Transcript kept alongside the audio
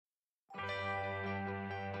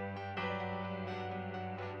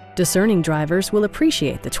Discerning drivers will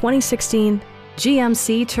appreciate the 2016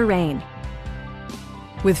 GMC Terrain.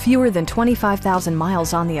 With fewer than 25,000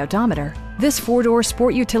 miles on the odometer, this four-door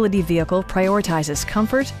sport utility vehicle prioritizes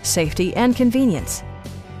comfort, safety, and convenience.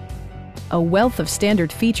 A wealth of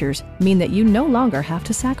standard features mean that you no longer have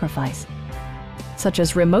to sacrifice, such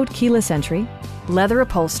as remote keyless entry, leather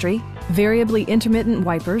upholstery, variably intermittent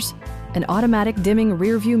wipers, an automatic dimming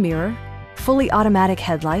rearview mirror, fully automatic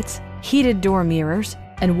headlights, heated door mirrors,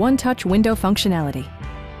 and one-touch window functionality.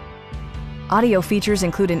 Audio features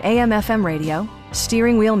include an AM/FM radio,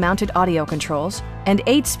 steering wheel mounted audio controls, and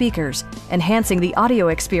 8 speakers, enhancing the audio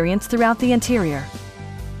experience throughout the interior.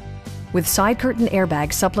 With side curtain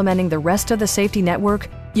airbags supplementing the rest of the safety network,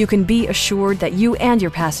 you can be assured that you and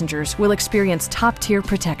your passengers will experience top-tier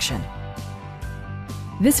protection.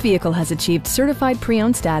 This vehicle has achieved certified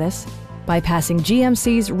pre-owned status by passing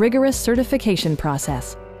GMC's rigorous certification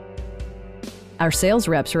process. Our sales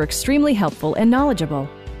reps are extremely helpful and knowledgeable.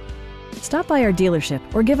 Stop by our dealership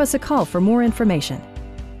or give us a call for more information.